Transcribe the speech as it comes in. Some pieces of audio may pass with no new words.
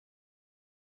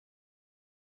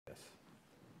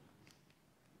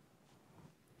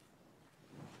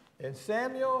And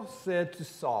Samuel said to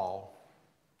Saul,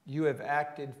 "You have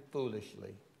acted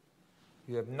foolishly.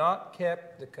 You have not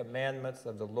kept the commandments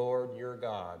of the Lord your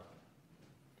God,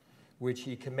 which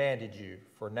he commanded you.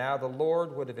 For now the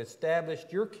Lord would have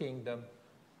established your kingdom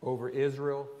over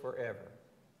Israel forever."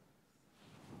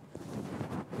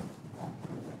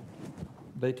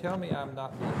 They tell me I'm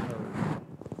not being heard.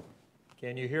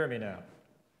 Can you hear me now?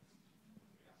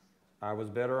 I was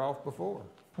better off before.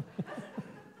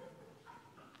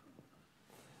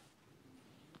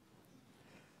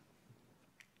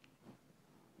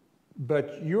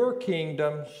 "But your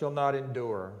kingdom shall not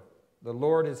endure. The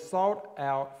Lord has sought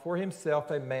out for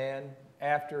himself a man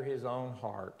after his own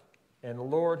heart, and the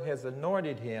Lord has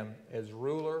anointed him as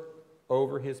ruler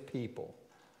over his people,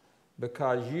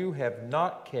 because you have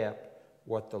not kept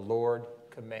what the Lord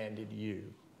commanded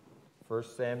you."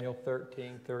 1 Samuel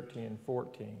 13 and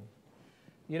 14.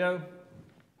 You know,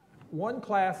 one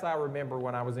class I remember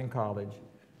when I was in college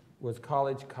was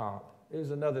college comp. It was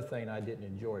another thing I didn't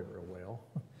enjoy very well.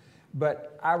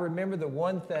 But I remember the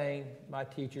one thing my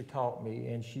teacher taught me,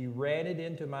 and she ran it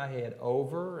into my head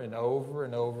over and over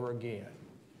and over again.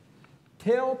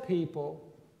 Tell people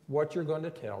what you're going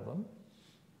to tell them,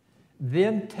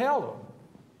 then tell them.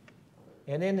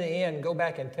 And in the end, go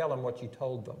back and tell them what you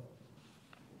told them.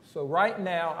 So right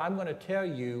now, I'm going to tell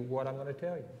you what I'm going to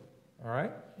tell you. All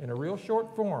right? In a real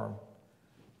short form,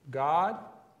 God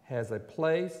has a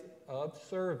place of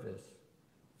service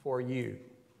for you.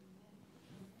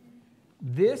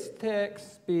 This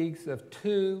text speaks of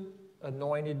two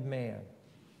anointed men,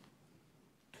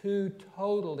 two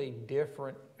totally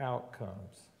different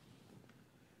outcomes.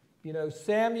 You know,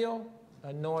 Samuel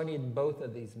anointed both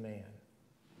of these men.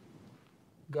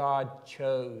 God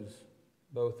chose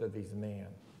both of these men.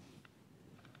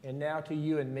 And now to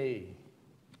you and me,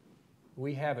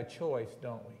 we have a choice,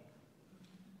 don't we?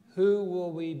 Who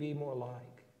will we be more like?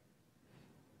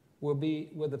 Will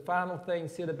the final thing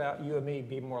said about you and me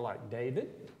be more like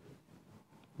David?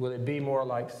 Will it be more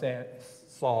like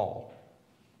Saul?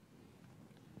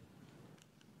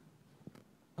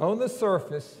 On the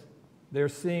surface, there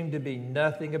seemed to be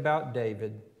nothing about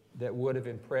David that would have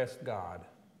impressed God.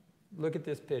 Look at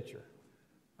this picture.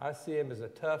 I see him as a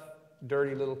tough,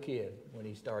 dirty little kid when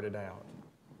he started out.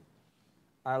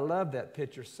 I love that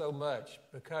picture so much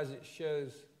because it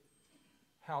shows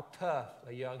how tough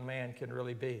a young man can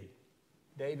really be.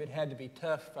 David had to be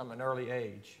tough from an early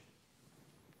age.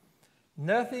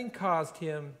 Nothing caused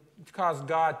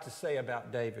God to say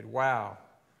about David, "Wow,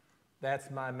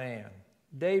 that's my man."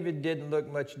 David didn't look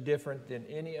much different than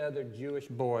any other Jewish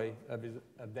boy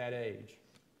of that age.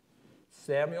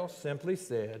 Samuel simply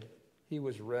said he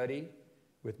was ruddy,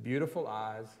 with beautiful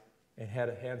eyes, and had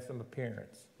a handsome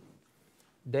appearance.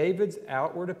 David's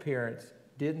outward appearance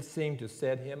didn't seem to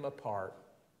set him apart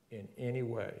in any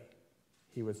way.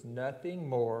 He was nothing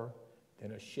more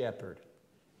than a shepherd,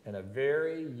 and a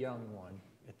very young one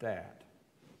at that.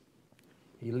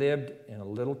 He lived in a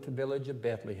little village of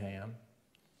Bethlehem,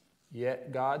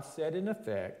 yet God said in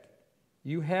effect,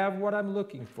 "You have what I'm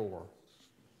looking for.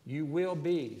 You will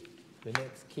be the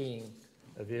next king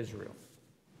of Israel."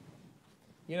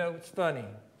 You know, it's funny.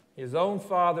 His own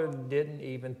father didn't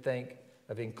even think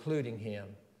of including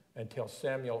him until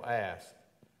Samuel asked,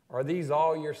 "Are these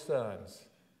all your sons?"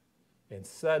 And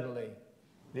suddenly,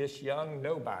 this young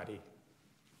nobody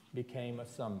became a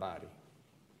somebody.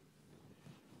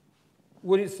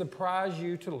 Would it surprise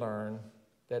you to learn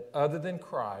that other than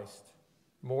Christ,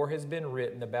 more has been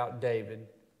written about David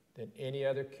than any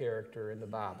other character in the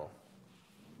Bible?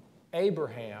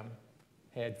 Abraham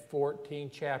had 14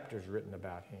 chapters written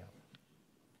about him,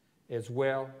 as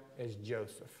well as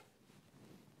Joseph.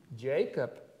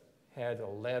 Jacob had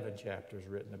 11 chapters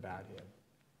written about him.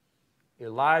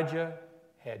 Elijah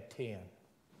had 10.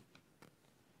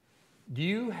 Do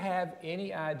you have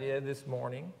any idea this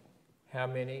morning how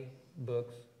many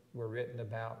books were written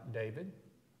about David?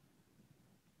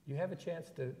 You have a chance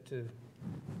to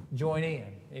join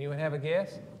in. Anyone have a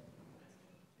guess?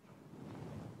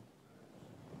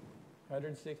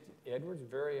 160. Edward's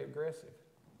very aggressive.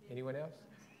 Anyone else?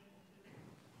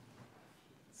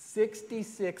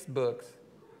 66 books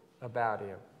about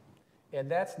him.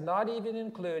 And that's not even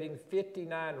including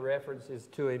 59 references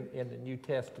to him in the New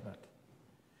Testament.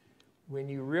 When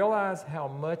you realize how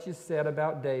much is said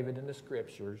about David in the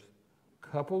Scriptures,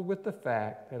 coupled with the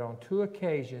fact that on 2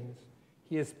 occasions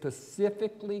he is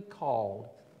specifically called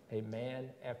a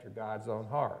man after God's own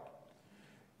heart,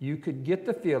 you could get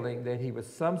the feeling that he was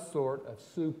some sort of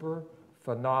super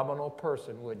phenomenal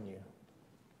person, wouldn't you?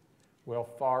 Well,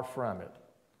 far from it.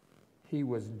 He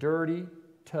was dirty,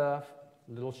 tough,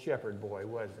 little shepherd boy,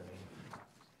 wasn't he?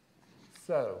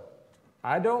 So,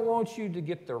 I don't want you to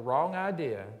get the wrong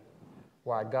idea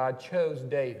why God chose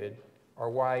David or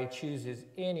why he chooses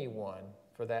anyone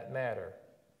for that matter.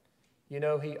 You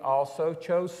know, he also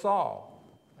chose Saul,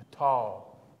 a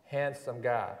tall, handsome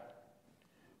guy.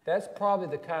 That's probably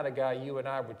the kind of guy you and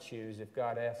I would choose if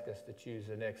God asked us to choose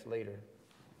the next leader.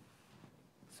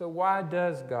 So why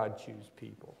does God choose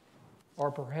people?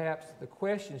 Or perhaps the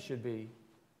question should be,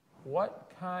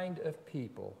 what kind of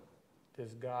people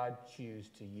does God choose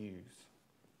to use?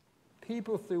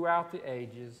 People throughout the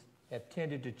ages have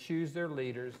tended to choose their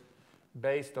leaders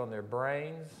based on their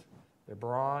brains, their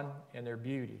brawn, and their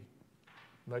beauty,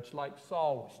 much like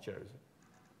Saul was chosen.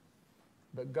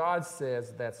 But God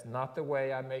says that's not the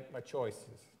way I make my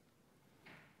choices.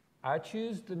 I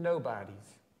choose the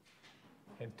nobodies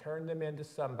and turn them into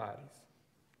somebodies.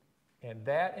 And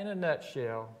that, in a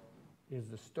nutshell, is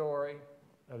the story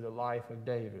of the life of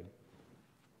David.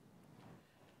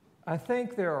 I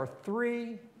think there are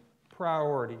 3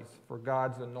 priorities for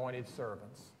God's anointed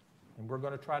servants, and we're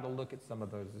going to try to look at some of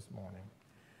those this morning.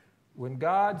 When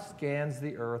God scans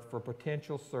the earth for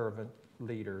potential servant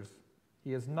leaders,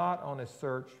 he is not on a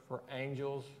search for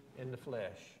angels in the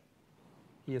flesh.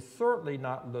 He is certainly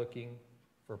not looking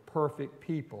for perfect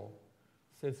people,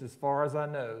 since as far as I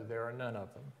know, there are none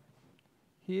of them.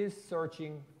 He is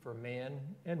searching for men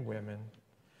and women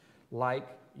like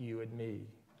you and me,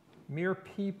 mere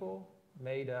people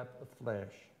made up of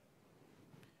flesh.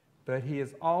 But he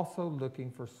is also looking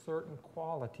for certain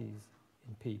qualities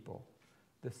in people,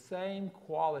 the same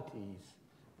qualities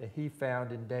that he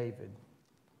found in David,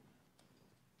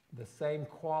 the same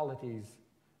qualities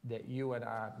that you and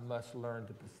I must learn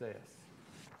to possess.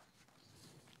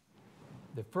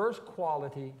 The first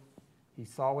quality he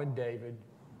saw in David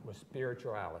was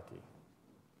spirituality.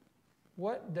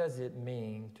 What does it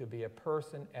mean to be a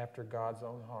person after God's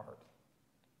own heart?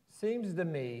 Seems to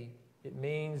me it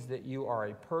means that you are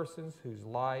a person whose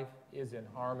life is in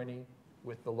harmony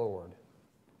with the Lord.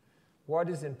 What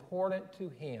is important to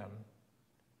him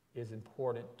is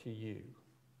important to you.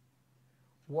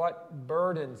 What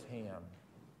burdens him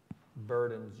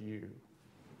burdens you.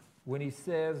 When he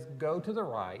says, go to the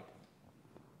right,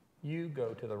 you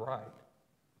go to the right.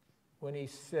 When he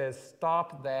says,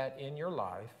 stop that in your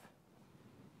life,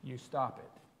 you stop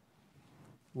it.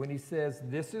 When he says,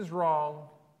 this is wrong,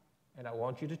 and I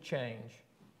want you to change,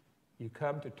 you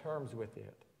come to terms with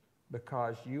it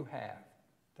because you have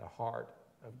the heart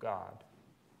of God.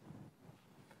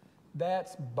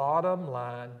 That's bottom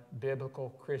line biblical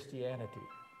Christianity.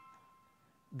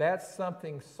 That's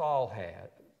something Saul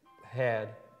had,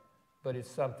 but it's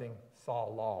something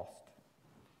Saul lost.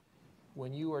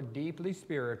 When you are deeply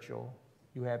spiritual,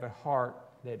 you have a heart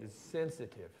that is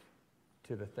sensitive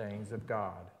to the things of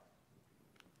God.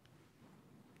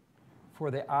 For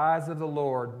the eyes of the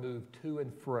Lord move to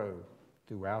and fro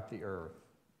throughout the earth,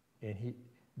 and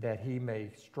that he may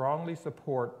strongly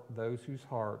support those whose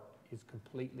heart is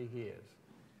completely his.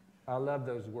 I love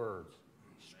those words.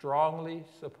 Strongly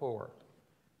support.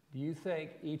 Do you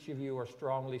think each of you are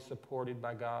strongly supported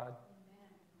by God? Amen.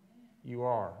 You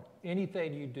are.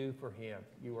 Anything you do for him,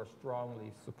 you are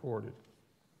strongly supported.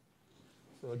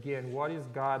 So again, what is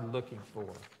God looking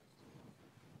for?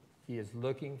 He is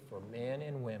looking for men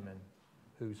and women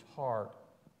whose heart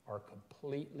are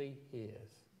completely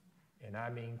his. And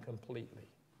I mean completely.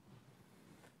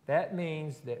 That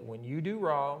means that when you do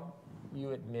wrong,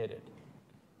 you admit it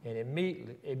and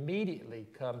immediately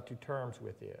come to terms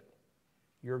with it.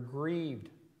 You're grieved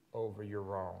over your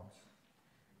wrongs.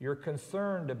 You're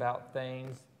concerned about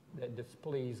things that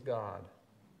displease God.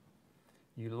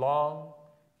 You long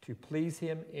to please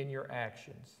him in your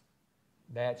actions.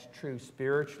 That's true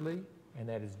spiritually, and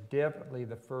that is definitely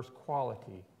the first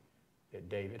quality that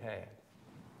David had.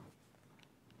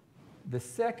 The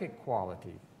second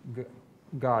quality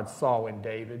God saw in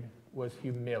David was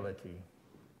humility.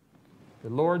 The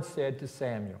Lord said to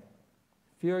Samuel,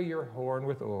 fill your horn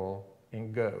with oil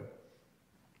and go.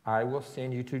 I will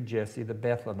send you to Jesse the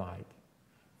Bethlehemite,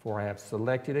 for I have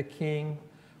selected a king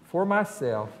for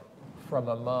myself from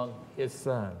among his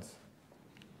sons.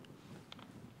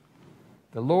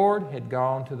 The Lord had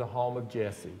gone to the home of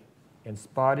Jesse and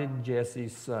spotted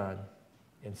Jesse's son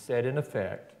and said in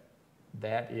effect,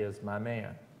 that is my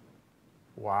man.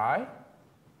 Why?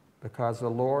 Because the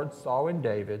Lord saw in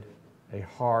David a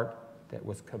heart that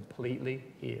was completely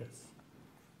his.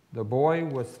 The boy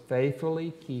was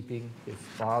faithfully keeping his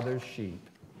father's sheep.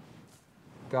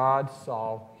 God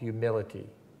saw humility.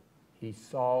 He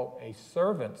saw a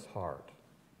servant's heart.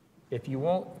 If you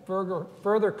want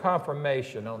further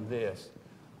confirmation on this,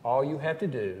 all you have to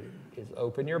do is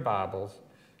open your Bibles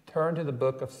Turn to the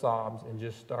book of Psalms and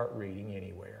just start reading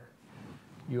anywhere.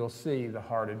 You'll see the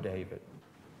heart of David.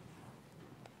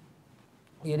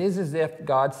 It is as if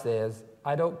God says,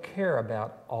 I don't care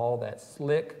about all that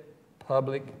slick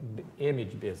public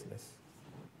image business.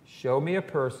 Show me a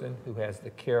person who has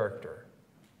the character,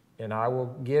 and I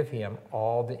will give him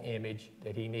all the image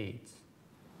that he needs.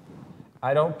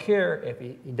 I don't care if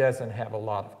he doesn't have a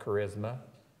lot of charisma.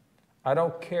 I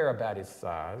don't care about his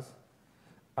size.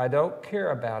 I don't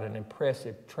care about an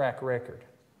impressive track record.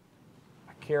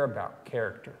 I care about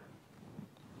character.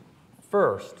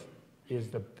 First is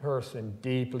the person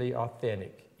deeply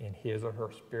authentic in his or her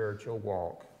spiritual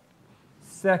walk.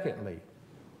 Secondly,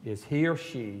 is he or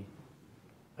she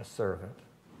a servant?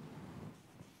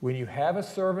 When you have a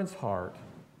servant's heart,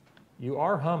 you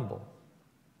are humble.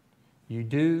 You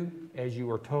do as you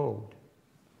are told.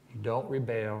 You don't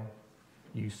rebel.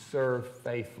 You serve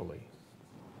faithfully.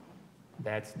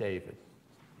 That's David.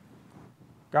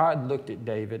 God looked at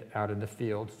David out in the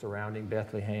field surrounding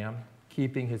Bethlehem,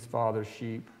 keeping his father's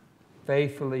sheep,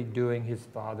 faithfully doing his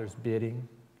father's bidding.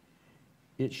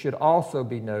 It should also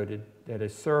be noted that a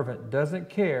servant doesn't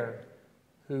care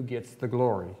who gets the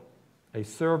glory. A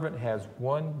servant has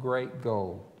one great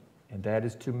goal, and that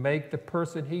is to make the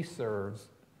person he serves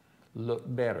look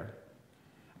better.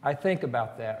 I think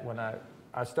about that when I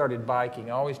started biking.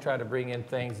 I always try to bring in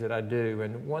things that I do.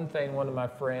 And one thing one of my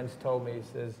friends told me, he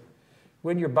says,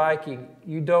 when you're biking,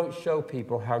 you don't show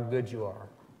people how good you are.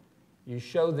 You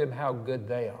show them how good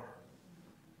they are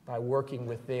by working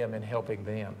with them and helping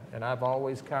them. And I've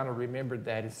always kind of remembered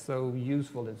that. It's so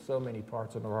useful in so many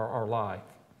parts of our life.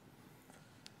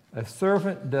 A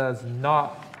servant does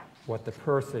not what the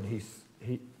person he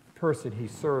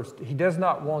serves, he does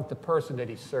not want the person that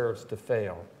he serves to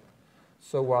fail.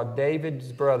 So while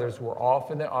David's brothers were off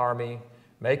in the army,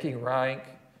 making rank,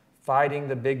 fighting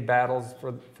the big battles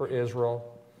for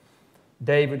Israel,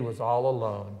 David was all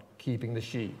alone, keeping the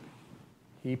sheep.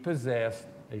 He possessed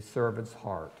a servant's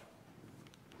heart.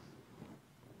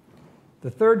 The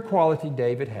third quality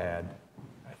David had,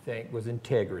 I think, was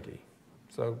integrity.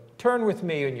 So turn with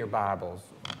me in your Bibles.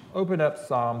 Open up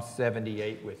Psalm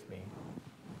 78 with me.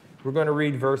 We're going to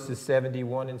read verses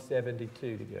 71 and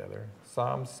 72 together.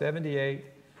 Psalm 78,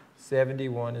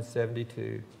 71, and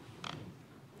 72.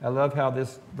 I love how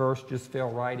this verse just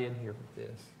fell right in here with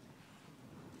this.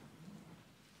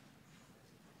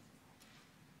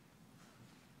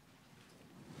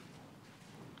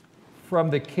 From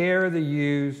the care of the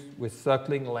ewes with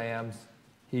suckling lambs,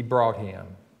 he brought him.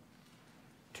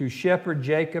 To shepherd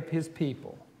Jacob his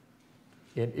people,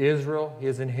 in Israel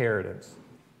his inheritance.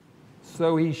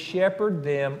 So he shepherded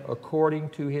them according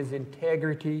to his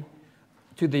integrity,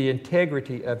 to the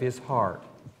integrity of his heart,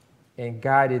 and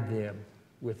guided them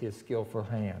with his skillful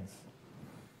hands.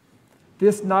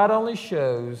 This not only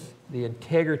shows the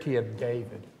integrity of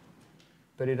David,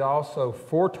 but it also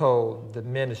foretold the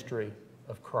ministry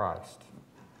of Christ.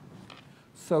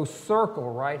 So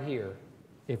circle right here,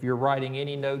 if you're writing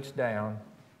any notes down,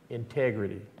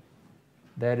 integrity.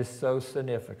 That is so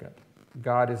significant.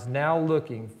 God is now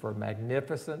looking for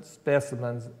magnificent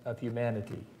specimens of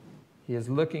humanity. He is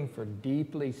looking for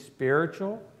deeply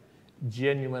spiritual,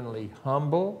 genuinely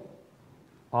humble,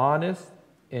 honest,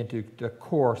 and to the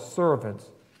core servants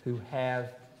who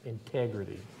have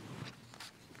integrity.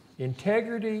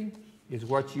 Integrity is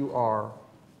what you are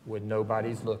when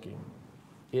nobody's looking.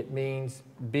 It means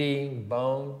being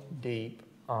bone deep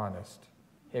honest.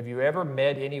 Have you ever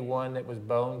met anyone that was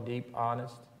bone deep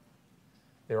honest?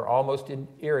 They were almost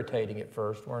irritating at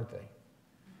first, weren't they?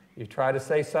 You try to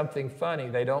say something funny,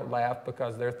 they don't laugh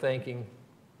because they're thinking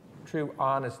true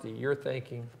honesty. You're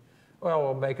thinking, well,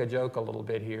 we'll make a joke a little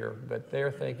bit here, but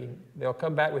they're thinking, they'll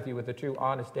come back with you with a true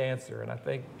honest answer. And I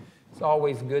think it's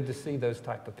always good to see those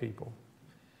type of people.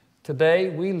 Today,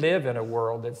 we live in a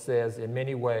world that says, in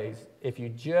many ways, if you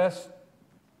just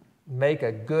make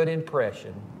a good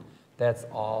impression, that's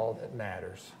all that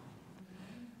matters.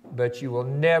 But you will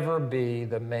never be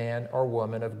the man or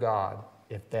woman of God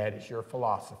if that is your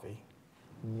philosophy.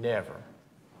 Never.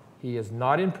 He is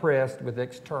not impressed with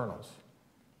externals.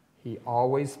 He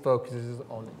always focuses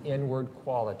on inward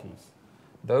qualities,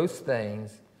 those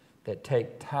things that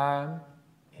take time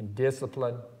and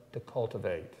discipline to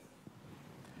cultivate.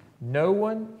 No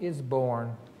one is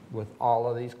born with all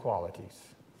of these qualities.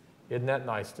 Isn't that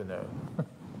nice to know?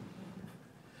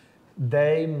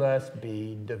 They must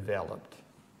be developed.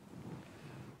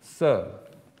 So,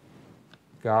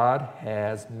 God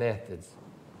has methods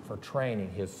for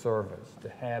training his servants to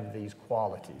have these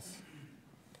qualities.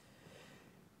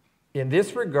 In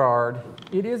this regard,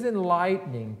 it is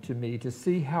enlightening to me to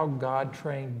see how God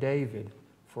trained David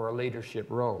for a leadership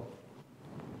role.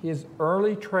 His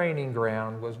early training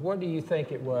ground was, what do you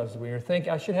think it was? When you're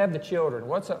thinking, I should have the children.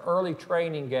 What's an early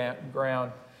training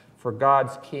ground for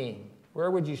God's king?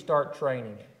 Where would you start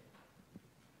training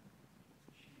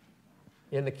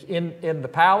him? In the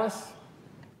palace?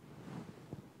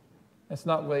 That's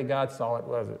not the way God saw it,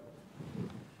 was it?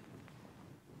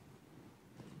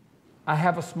 I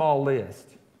have a small list.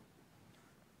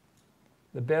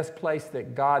 The best place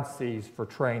that God sees for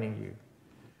training you.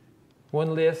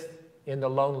 One list, in the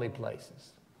lonely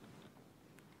places,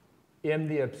 in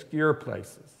the obscure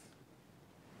places,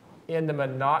 in the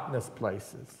monotonous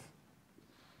places,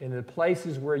 in the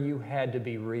places where you had to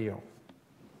be real.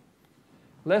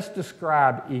 Let's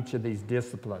describe each of these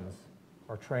disciplines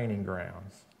or training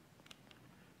grounds.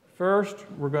 First,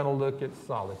 we're going to look at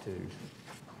solitude.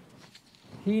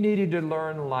 He needed to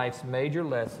learn life's major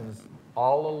lessons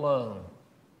all alone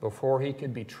before he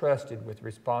could be trusted with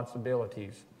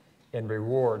responsibilities and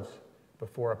rewards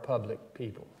before a public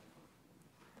people.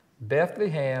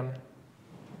 Bethlehem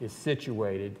is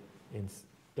situated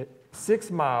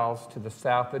 6 miles to the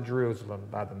south of Jerusalem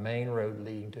by the main road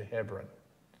leading to Hebron.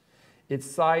 Its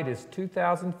site is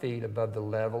 2,000 feet above the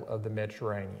level of the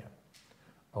Mediterranean,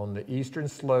 on the eastern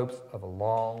slopes of a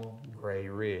long gray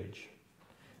ridge,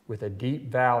 with a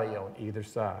deep valley on either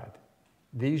side.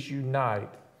 These unite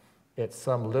at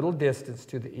some little distance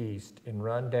to the east and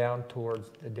run down towards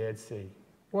the Dead Sea.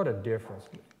 What a difference.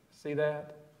 See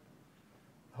that?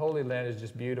 The Holy Land is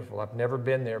just beautiful. I've never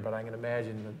been there, but I can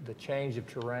imagine the change of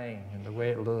terrain and the way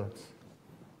it looks.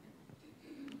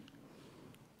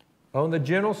 On the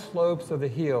gentle slopes of the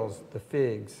hills, the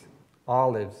figs,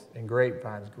 olives, and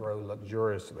grapevines grow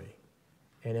luxuriously.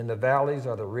 And in the valleys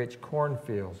are the rich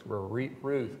cornfields where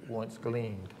Ruth once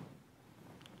gleaned.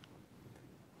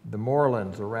 The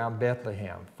moorlands around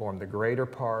Bethlehem form the greater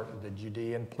part of the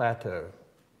Judean plateau.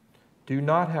 Do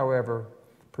not, however,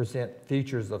 present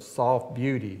features of soft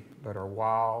beauty, but are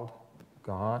wild,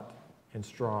 gaunt, and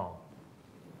strong.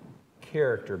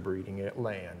 Character breeding at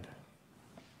land.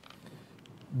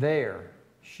 There,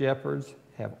 shepherds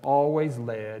have always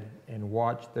led and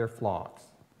watched their flocks,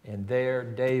 and there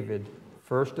David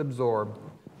first absorbed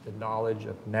the knowledge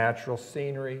of natural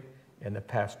scenery and the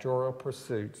pastoral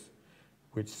pursuits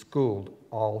which schooled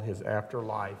all his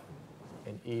afterlife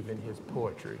and even his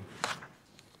poetry.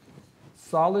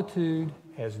 Solitude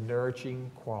has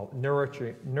nurturing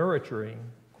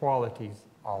qualities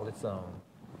all its own.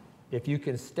 If you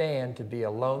can stand to be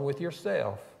alone with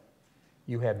yourself,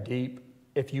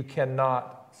 if you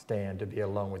cannot stand to be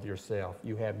alone with yourself,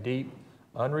 you have deep,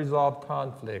 unresolved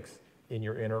conflicts in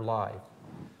your inner life.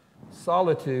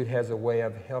 Solitude has a way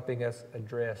of helping us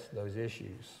address those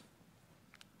issues.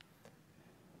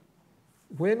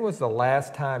 When was the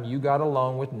last time you got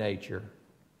alone with nature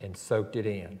and soaked it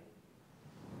in?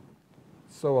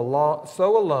 So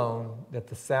alone that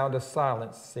the sound of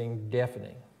silence seemed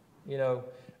deafening. You know,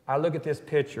 I look at this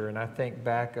picture and I think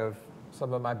back of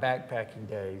some of my backpacking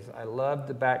days. I loved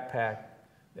to backpack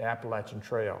the Appalachian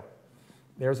Trail.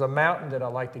 There's a mountain that I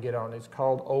like to get on. It's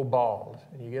called Old Bald.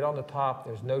 And you get on the top,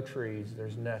 there's no trees,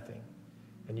 there's nothing.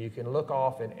 And you can look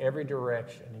off in every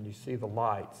direction and you see the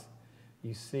lights.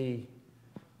 You see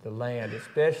the land,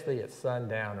 especially at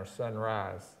sundown or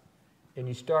sunrise. And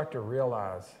you start to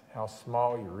realize how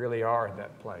small you really are in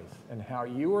that place and how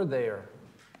you are there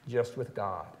just with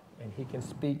God. And he can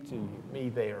speak to me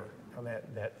there on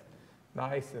that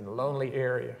nice and lonely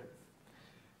area.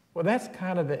 Well, that's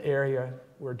kind of the area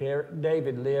where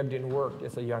David lived and worked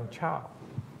as a young child.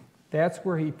 That's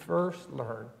where he first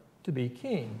learned to be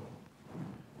king.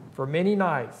 For many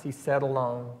nights he sat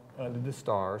alone under the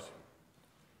stars.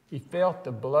 He felt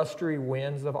the blustery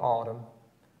winds of autumn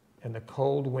and the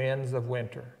cold winds of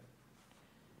winter.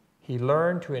 He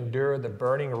learned to endure the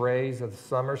burning rays of the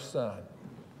summer sun.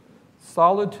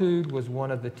 Solitude was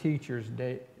one of the teachers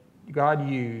God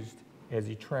used as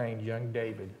he trained young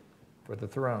David for the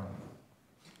throne.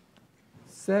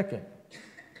 Second,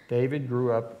 David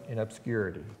grew up in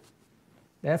obscurity.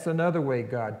 That's another way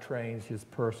God trains his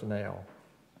personnel,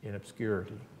 in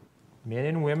obscurity. Men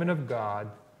and women of God,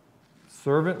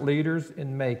 servant leaders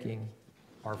in making,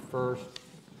 are first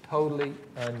totally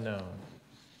unknown,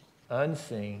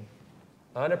 unseen,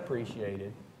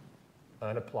 unappreciated,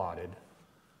 unapplauded.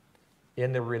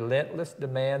 In the relentless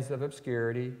demands of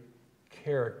obscurity,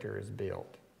 character is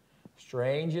built.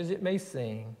 Strange as it may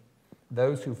seem,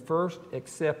 those who first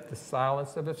accept the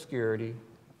silence of obscurity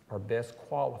are best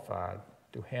qualified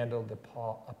to handle the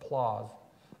applause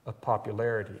of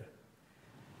popularity.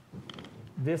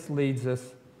 This leads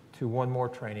us to one more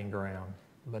training ground,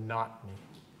 monotony.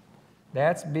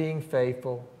 That's being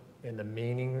faithful in the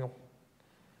meaningless,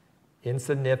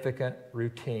 insignificant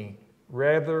routine,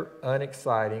 rather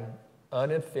unexciting,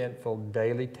 uneventful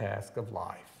daily task of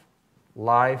life.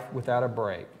 Life without a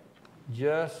break.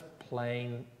 Just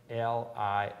plain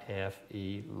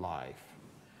L-I-F-E, life.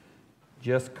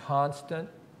 Just constant,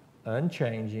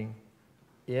 unchanging,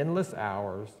 endless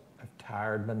hours of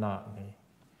tired monotony.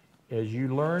 As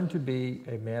you learn to be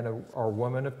a man or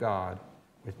woman of God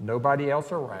with nobody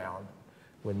else around,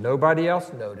 when nobody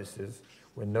else notices,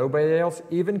 when nobody else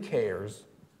even cares,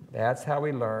 that's how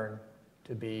we learn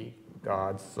to be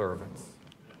God's servants.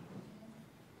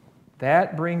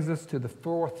 That brings us to the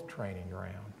fourth training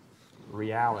ground,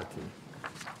 reality.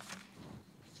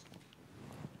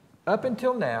 Up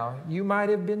until now, you might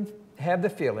have the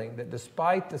feeling that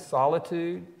despite the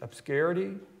solitude,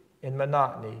 obscurity, and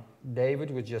monotony,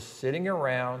 David was just sitting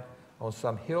around on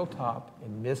some hilltop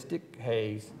in mystic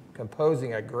haze,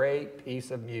 composing a great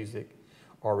piece of music,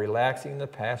 or relaxing in the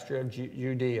pasture of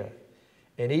Judea,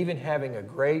 and even having a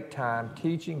great time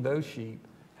teaching those sheep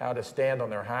how to stand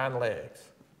on their hind legs.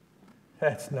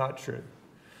 That's not true.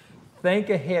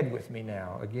 Think ahead with me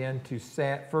now, again to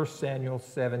 1 Samuel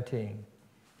 17.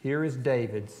 Here is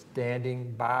David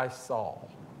standing by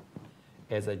Saul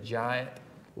as a giant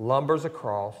lumbers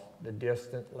across the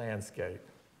distant landscape.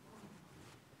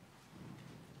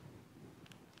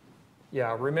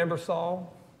 Yeah, remember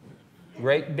Saul?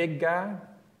 Great big guy?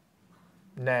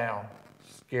 Now,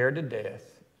 scared to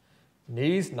death,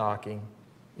 knees knocking,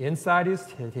 inside his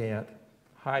tent,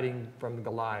 hiding from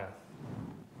Goliath.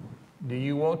 Do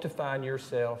you want to find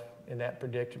yourself in that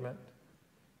predicament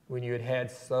when you had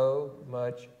had so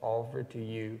much offered to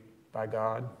you by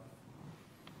God?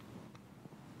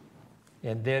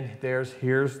 And then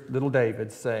here's little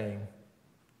David saying,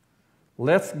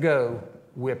 let's go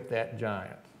whip that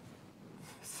giant.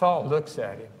 Saul looks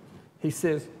at him. He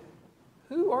says,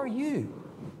 who are you?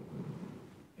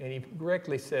 And he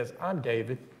correctly says, I'm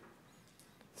David.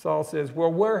 Saul says,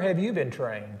 well, where have you been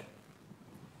trained?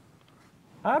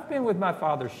 I've been with my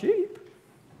father's sheep.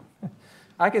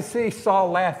 I can see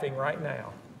Saul laughing right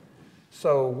now.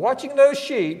 So watching those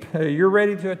sheep, you're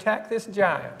ready to attack this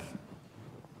giant.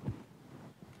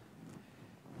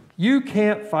 You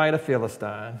can't fight a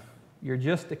Philistine. You're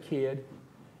just a kid,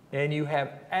 and you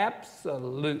have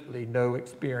absolutely no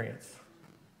experience.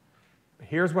 But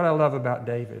here's what I love about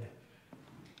David.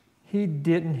 He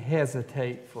didn't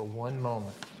hesitate for one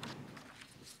moment.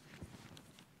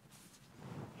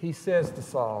 He says to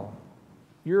Saul,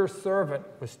 your servant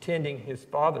was tending his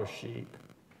father's sheep.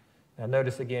 Now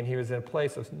notice again, he was in a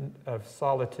place of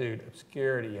solitude,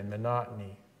 obscurity, and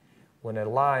monotony when a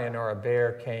lion or a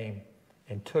bear came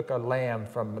and took a lamb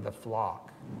from the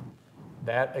flock.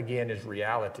 That again is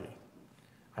reality.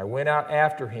 I went out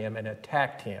after him and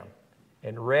attacked him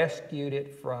and rescued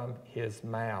it from his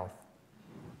mouth.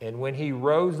 And when he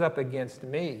rose up against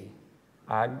me,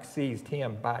 I seized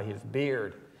him by his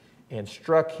beard and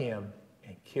struck him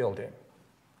and killed him.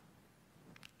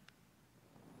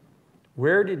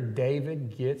 Where did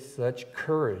David get such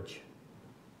courage?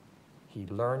 He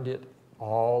learned it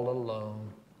all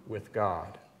alone with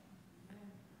God.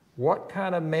 What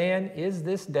kind of man is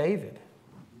this David?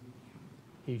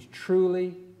 He's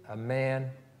truly a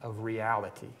man of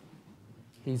reality.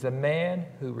 He's a man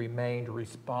who remained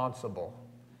responsible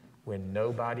when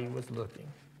nobody was looking.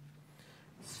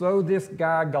 So this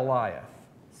guy Goliath,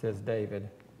 says David,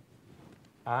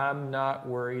 I'm not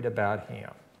worried about him.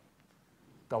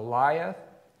 Goliath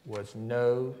was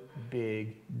no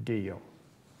big deal.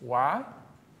 Why?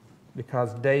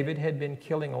 Because David had been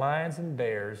killing lions and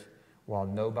bears while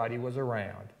nobody was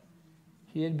around.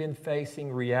 He had been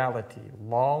facing reality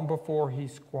long before he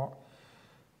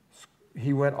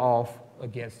went off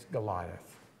against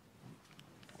Goliath.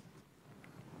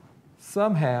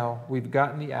 Somehow, we've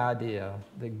gotten the idea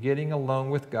that getting alone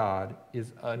with God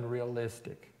is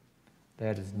unrealistic.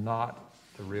 That is not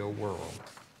the real world.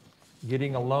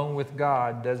 Getting alone with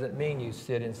God doesn't mean you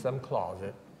sit in some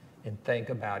closet and think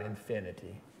about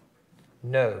infinity.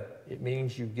 No, it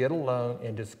means you get alone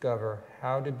and discover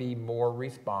how to be more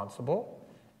responsible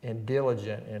and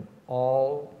diligent in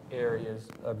all areas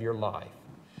of your life,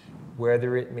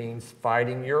 whether it means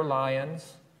fighting your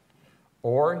lions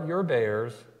or your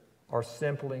bears or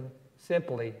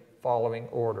simply following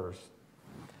orders.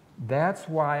 That's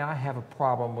why I have a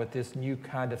problem with this new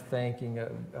kind of thinking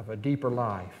of a deeper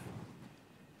life.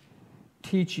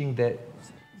 Teaching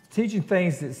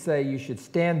things that say you should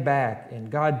stand back and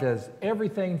God does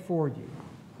everything for you.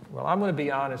 Well, I'm going to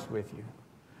be honest with you.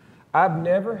 I've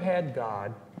never had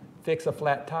God fix a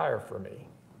flat tire for me.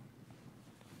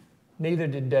 Neither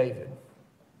did David.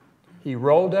 He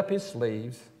rolled up his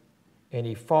sleeves, and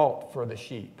he fought for the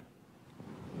sheep.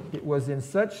 It was in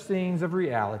such scenes of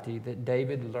reality that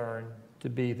David learned to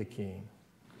be the king.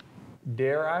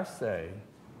 Dare I say,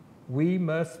 we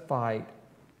must fight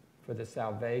for the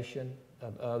salvation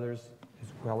of others as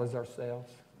well as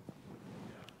ourselves.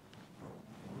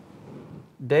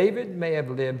 David may have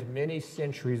lived many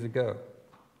centuries ago,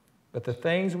 but the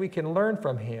things we can learn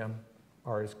from him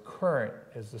are as current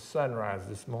as the sunrise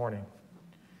this morning.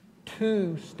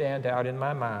 Two stand out in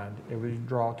my mind as we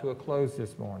draw to a close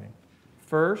this morning.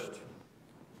 First,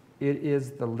 it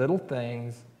is the little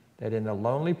things that in the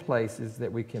lonely places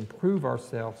that we can prove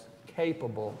ourselves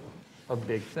capable of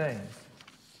big things.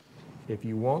 If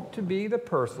you want to be the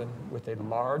person with a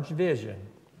large vision,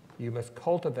 you must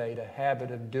cultivate a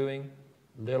habit of doing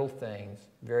little things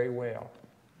very well.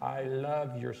 I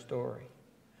love your story.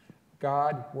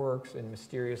 God works in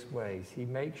mysterious ways. He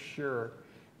makes sure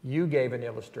you gave an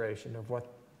illustration of what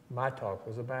my talk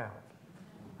was about.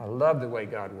 I love the way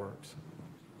God works.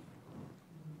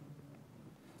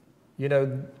 You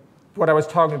know, what I was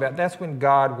talking about, that's when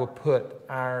God will put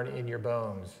iron in your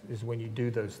bones, is when you do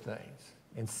those things.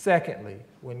 And secondly,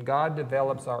 when God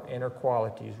develops our inner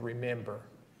qualities, remember,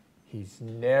 he's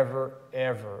never,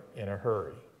 ever in a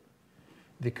hurry.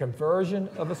 The conversion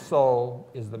of a soul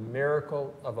is the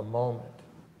miracle of a moment.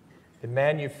 The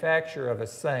manufacture of a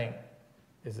saint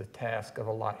is a task of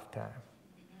a lifetime.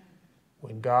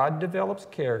 When God develops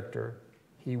character,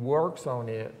 he works on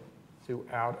it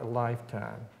throughout a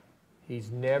lifetime.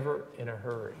 He's never in a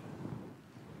hurry.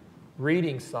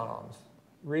 Reading Psalms,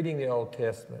 reading the Old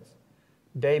Testament,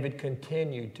 David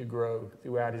continued to grow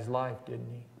throughout his life,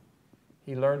 didn't he?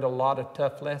 He learned a lot of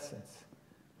tough lessons,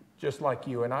 just like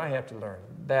you and I have to learn.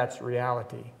 That's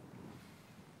reality.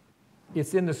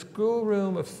 It's in the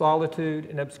schoolroom of solitude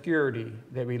and obscurity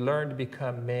that we learn to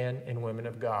become men and women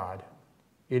of God.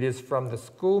 It is from the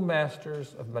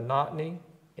schoolmasters of monotony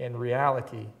and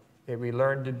reality that we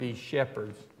learn to be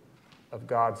shepherds of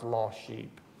God's lost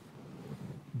sheep.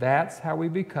 That's how we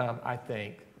become, I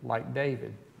think, like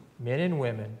David, men and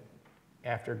women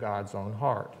after God's own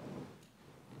heart.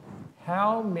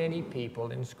 How many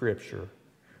people in Scripture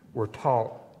were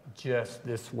taught just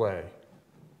this way?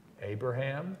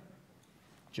 Abraham,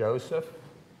 Joseph,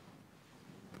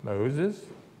 Moses,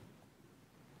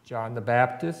 John the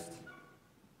Baptist,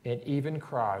 and even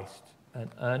Christ, an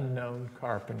unknown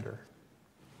carpenter.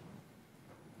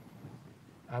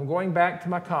 I'm going back to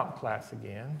my comp class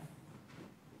again.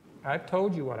 I've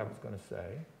told you what I was going to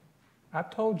say. I've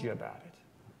told you about it.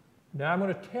 Now I'm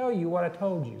going to tell you what I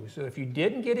told you. So if you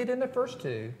didn't get it in the first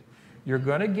two, you're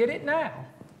going to get it now.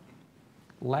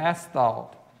 Last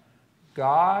thought.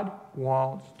 God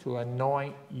wants to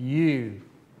anoint you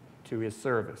to his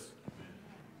service,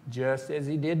 just as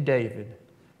he did David,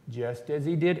 just as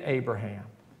he did Abraham,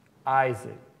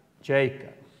 Isaac,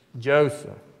 Jacob,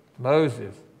 Joseph,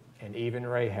 Moses, and even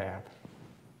Rahab.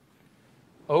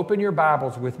 Open your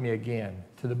Bibles with me again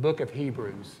to the book of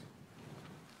Hebrews.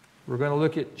 We're going to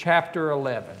look at chapter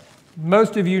 11.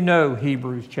 Most of you know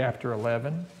Hebrews chapter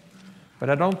 11, but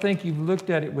I don't think you've looked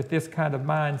at it with this kind of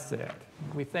mindset.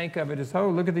 We think of it as, oh,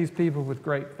 look at these people with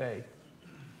great faith.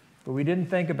 But we didn't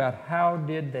think about how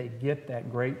did they get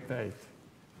that great faith.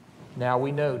 Now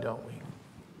we know, don't we?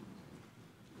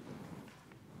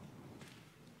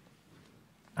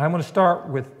 I'm going to start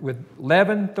with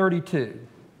 11:32.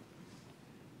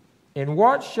 And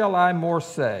what shall I more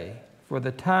say? For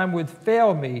the time would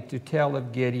fail me to tell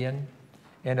of Gideon,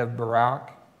 and of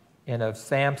Barak, and of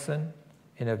Samson,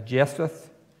 and of Jephthah,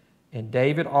 and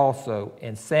David also,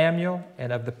 and Samuel,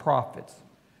 and of the prophets,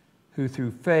 who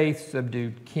through faith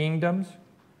subdued kingdoms,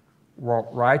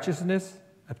 wrought righteousness,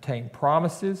 obtained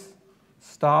promises,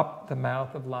 stopped the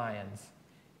mouth of lions.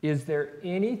 Is there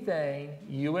anything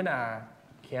you and I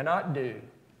cannot do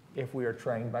if we are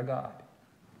trained by God?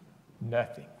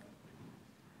 Nothing.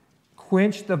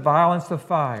 Quench the violence of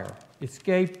fire,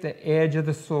 escape the edge of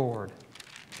the sword.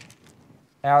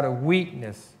 Out of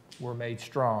weakness were made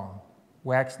strong,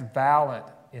 waxed valiant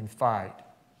in fight,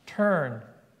 turn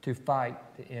to fight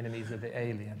the enemies of the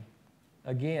alien.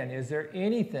 Again, is there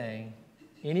anything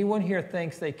anyone here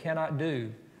thinks they cannot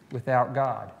do without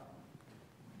God?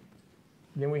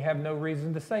 Then we have no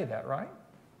reason to say that, right?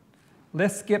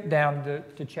 Let's skip down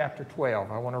to chapter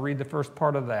 12. I want to read the first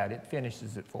part of that. It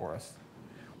finishes it for us.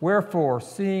 Wherefore,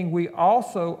 seeing we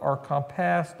also are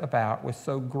compassed about with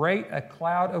so great a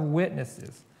cloud of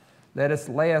witnesses, let us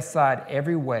lay aside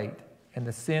every weight and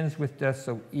the sins which does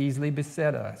so easily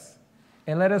beset us,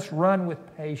 and let us run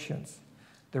with patience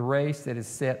the race that is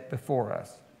set before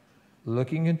us,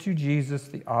 looking unto Jesus,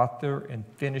 the author and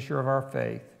finisher of our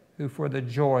faith, who for the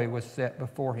joy was set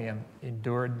before him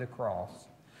endured the cross,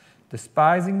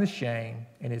 despising the shame,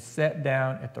 and is set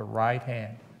down at the right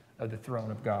hand of the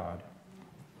throne of God.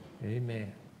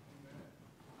 Amen.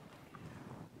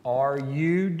 Are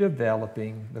you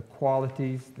developing the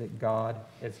qualities that God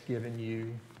has given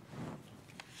you?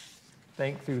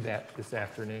 Think through that this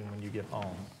afternoon when you get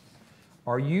home.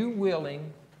 Are you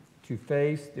willing to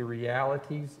face the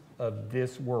realities of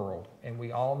this world? And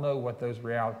we all know what those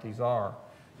realities are.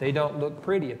 They don't look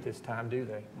pretty at this time, do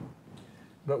they?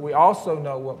 But we also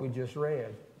know what we just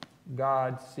read.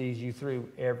 God sees you through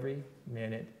every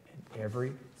minute and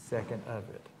every second of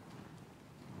it.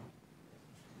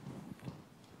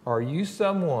 Are you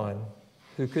someone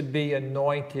who could be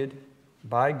anointed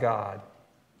by God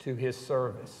to his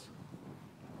service?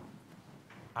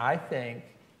 I think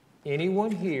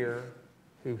anyone here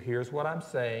who hears what I'm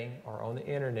saying or on the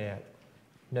internet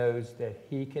knows that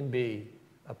he can be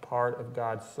a part of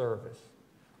God's service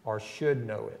or should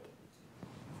know it.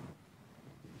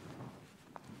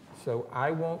 So I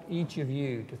want each of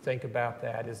you to think about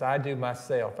that as I do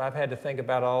myself. I've had to think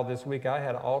about it all this week. I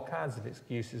had all kinds of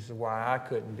excuses of why I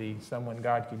couldn't be someone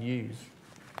God could use.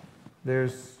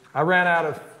 I ran out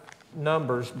of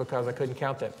numbers because I couldn't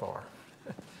count that far.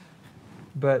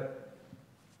 But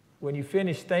when you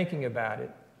finish thinking about it,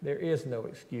 there is no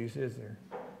excuse, is there?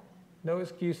 No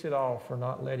excuse at all for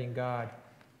not letting God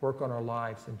work on our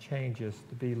lives and change us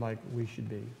to be like we should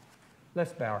be.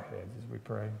 Let's bow our heads as we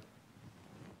pray.